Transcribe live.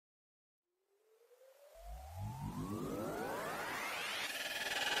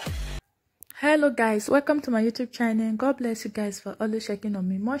Hello guys, welcome to my YouTube channel. God bless you guys for always checking on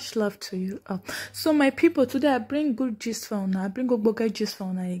me. Much love to you all. So my people, today I bring good gist for una. I bring good gist for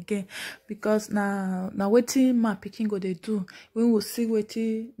una again, because now waiting my picking go they do. We will see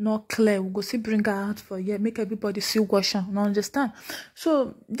waiting not clear. We go see bring her out for here, make everybody see wash and understand.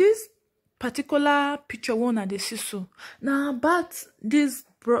 So this particular picture one at the see so now about this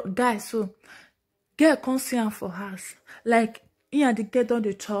guy, so girl can't see him for us like. Yeah, the girl don't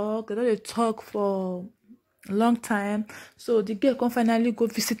they talk for a long time. So the girl can finally go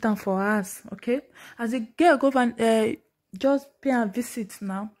visit them for us. Okay, as the girl go and just pay and visit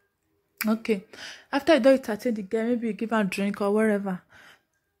now. Okay, after you do it, attend the girl, maybe you give her a drink or whatever.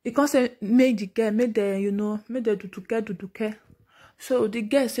 You can't say make the girl, make the make the do care. So the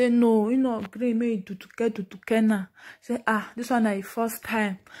girl say no, agree, make do care now. Say this one is first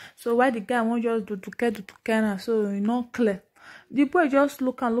time. So why the guy won't just do care now? So clear. The boy just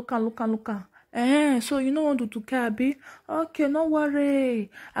look. So you know want to care, be okay, no worry.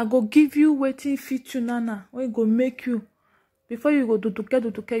 I go give you waiting fit you nana. We go make you before you go do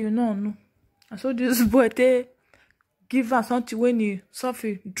care, no. And so this boy they give her something when you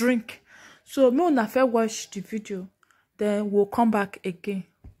suffer drink. So me una fair watch the video, then we'll come back again.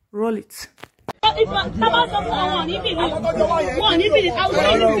 Roll it. If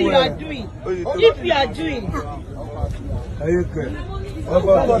you are doing. Are you good?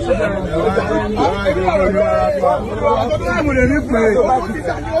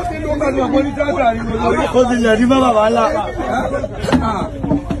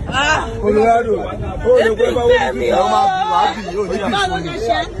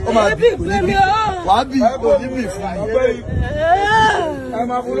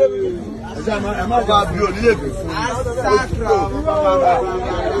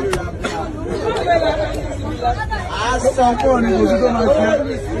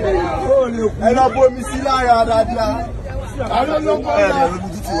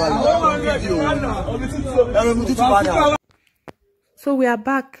 So we are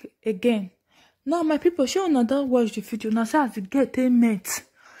back again. Now my people, she will not watch the video. Now say as the girl they met.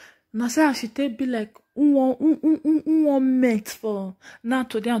 Now say as she take be like one met for now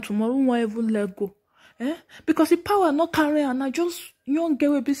today and tomorrow. Won't even let go. Because the power not carry and I just young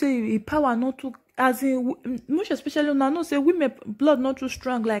girl will be say the power not to. As in, most especially now, no say women blood not too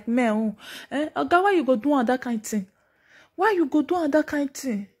strong like men. Why you go do that kind of thing? Why you go do that kind of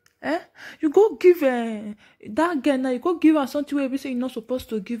thing? You go give that girl now. You go give her something where we say you're not supposed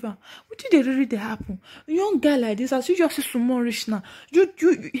to give her. What did they really happen? Young guy like this, as you just see small rich now. You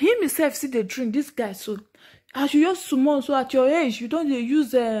him himself see the drink this guy so. As you just small so at your age you don't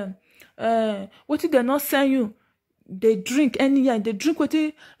use what did they not send you? They drink any year. They drink what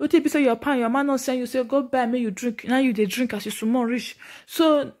they be say your man not saying you say go buy me you drink. Now you they drink as you small rich.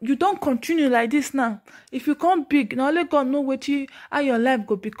 So you don't continue like this now. If you come big, now let God know what how your life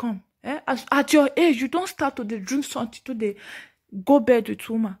go become. As at your age, you don't start to drink something to the go bed with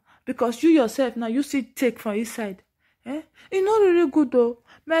woman. Because you yourself now you see take from inside. It's not really good though.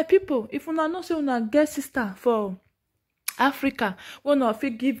 My people, if you not say una get sister for Africa, one of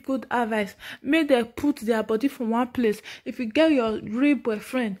you give good advice, make them put their body from one place. If you get your real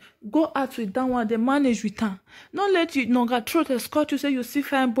boyfriend, go out with that one, they manage with her. Don't let you get throat escort you say you see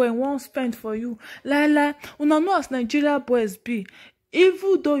fine boy and won't spend for you. Una know as Nigeria boys be.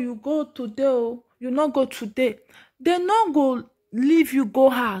 Even though you go today, you not go today, they not go leave you go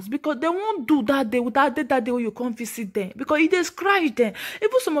house because they won't do that day without that day when you come visit them. Because it is scratch them.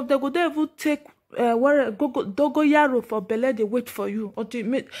 Even some of them go there will take where dogoyaro for belle they wait for you or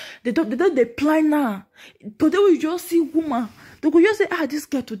they plan now. Today we just see woman they go just say this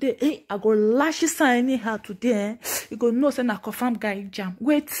girl today I go lash sign anyhow today you go know say na confirm guy jam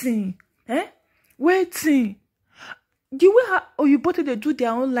waiting the way how you both they do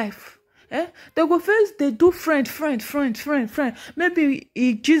their own life. They go first they do friend. Maybe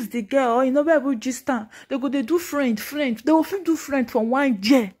he gist the girl or he never able gist her. They go they do friend. They will feel do friend for 1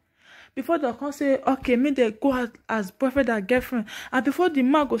 year. Before they can say, okay, maybe they go out as boyfriend and girlfriend. And before the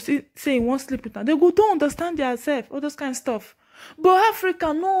man go say he won't sleep with her, they go don't understand themselves, all those kind of stuff. But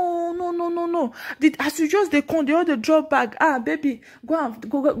Africa, no. As you just they come, they all the drop bag. Baby, go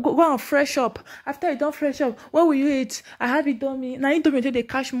and fresh up. After you don't fresh up, what will you eat? I have it done me. Now you don't they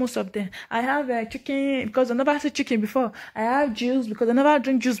cash most of them. I have chicken because I never had chicken before. I have juice because I never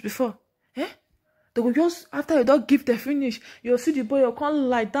drink juice before. They will just after you don't give the finish, you'll see the boy you can't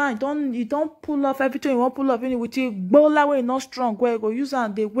lie down. You don't pull off everything you want pull off in with you bola way not strong where you go use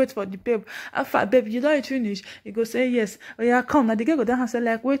and they wait for the babe. After baby you don't finish, you go say yes. Oh yeah, come now the girl go down and say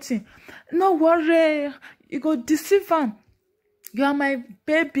like waiting. No worry, you go deceive him. You are my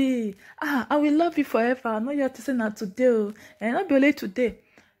baby. I will love you forever. No, you have to say that today, and not be only today.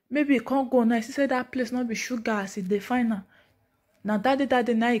 Maybe you can't go now. She said that place not be sugar as it define her. Now that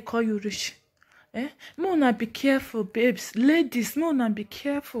day now he call you rich. Mona be careful, babes. Ladies, Mona be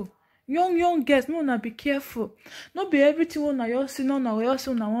careful. Young girls, Mona be careful. Not be everything when you see no now you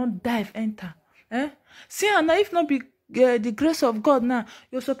see now won't dive enter. See and now if not be the grace of God now,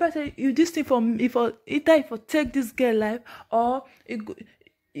 you're supposed to you this thing for either if take this girl life or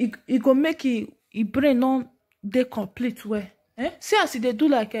it go make it brain on they complete way. See as they do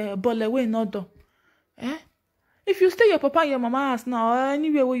like a ball away in order. If you stay your papa and your mama house now or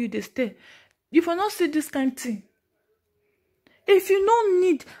anywhere where you they stay, you will not see this kind of thing. If you don't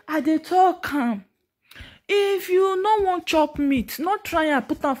need at the talk calm. If you don't want chop meat, not try and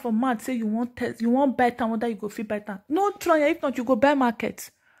put on for mouth, say you want buy time, whether you go feel buy time. No try, if not you go buy market.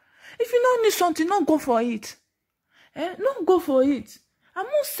 If you don't need something, don't go for it. Don't go for it. I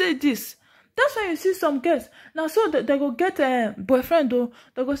must say this. That's why you see some girls. Now so they go get a boyfriend though.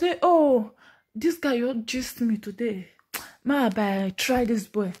 They go say, oh, this guy you just me today. I try this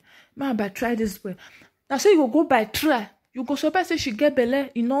boy. I try this boy. Now so you go by try. You go surprise say she get belle,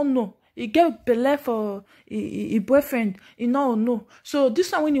 you don't know. He get belle for a boyfriend, you know. So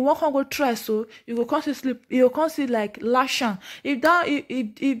this one when you walk go try, so you go come sleep, you go come see like lashan.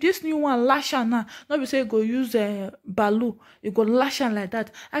 If this new one lashan now, not be say you go use balu, you go lashan like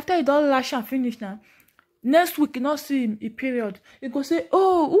that. After you don't lashan finish now, next week you not see him a period. You go say,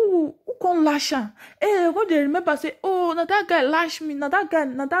 oh, who come lashan? What they remember say, oh, now that guy lash me, now that guy,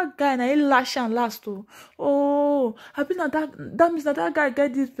 now he lashan last oh, I been that means that guy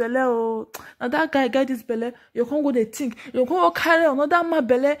get this belle, oh, now that guy get this belle. You can't go they think, you can't go carry another man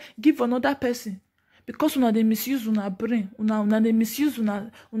belle, give another person. Because una they misuse una brain, una they misuse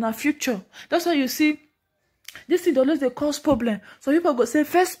una future. That's why you see this thing always they cause problem. So people go say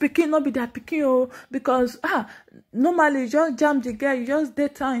first picking not be that picking because normally you just jam the girl, you just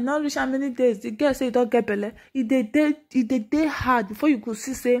date time, you not reach how many days the girl say you don't get belle. It dey hard before you go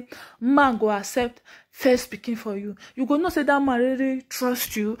see say man go accept first picking for you. You go not say that man really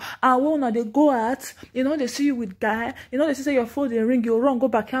trust you and when they go out, you know they see you with guy, you know they see say your phone they ring, you run go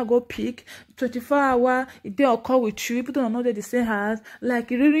back here go pick 24 hours it they occur with you, people don't know that the same house, like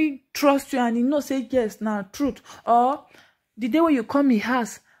he really trust you and you know say yes now truth. Or the day when you come in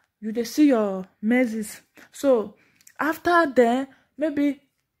house, you they see your messes. So after then maybe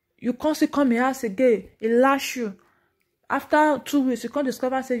you can't see come in house again, it lash you. After 2 weeks, you can't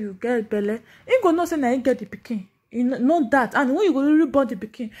discover say you get belle. You go not say now you get the pikin. You know that. And when you go really born the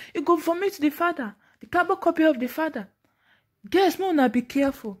pikin, you go vomit the father, the carbon copy of the father. Guess more now be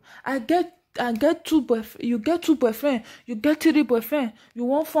careful. I get 2 boyfriends. You get 2 boyfriends. You get 3 boyfriends. You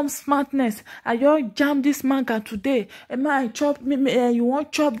want form smartness. I just jam this manga today. And I chop. You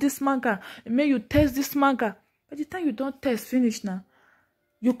want chop this manga. And may you test this manga. By the time you don't test, finish now.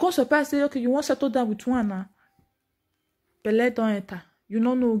 You can't surprise say okay, you want settle down with one now. Belle don't enter. You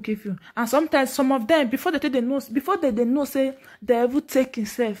don't know who give you. And sometimes some of them before they know say they ever take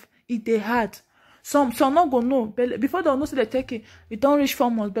himself, it they hard. Some not gonna know. Before they know say they take it don't reach 4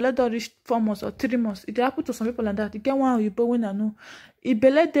 months. Belle don't reach 4 months or 3 months. It happen to some people like that. You get one you but when I know. If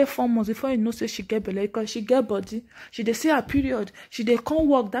belle dey 4 months before you know say she get belle because she get body, she dey see her period, she dey come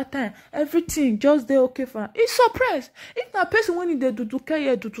work that time. Everything just dey okay for her. It's surprise. If na person when they do care, you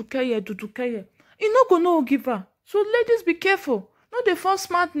not gonna know who give her. So ladies, be careful. Not the false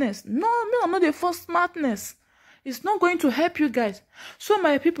smartness. No, not the false smartness. It's not going to help you guys. So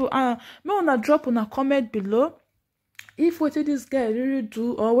my people, may wanna drop on a comment below. If what this guy really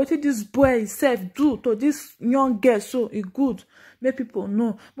do or what this boy himself do to this young girl, so it good. Make people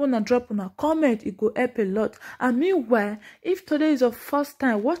know. Wanna drop on a comment, it go help a lot. And meanwhile, if today is your first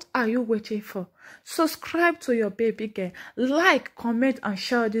time, what are you waiting for? Subscribe to your baby girl. Like, comment, and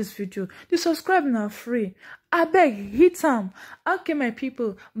share this video. The subscribe now free. I beg, hit them. Okay, my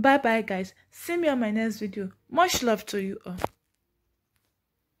people. Bye bye, guys. See me on my next video. Much love to you all.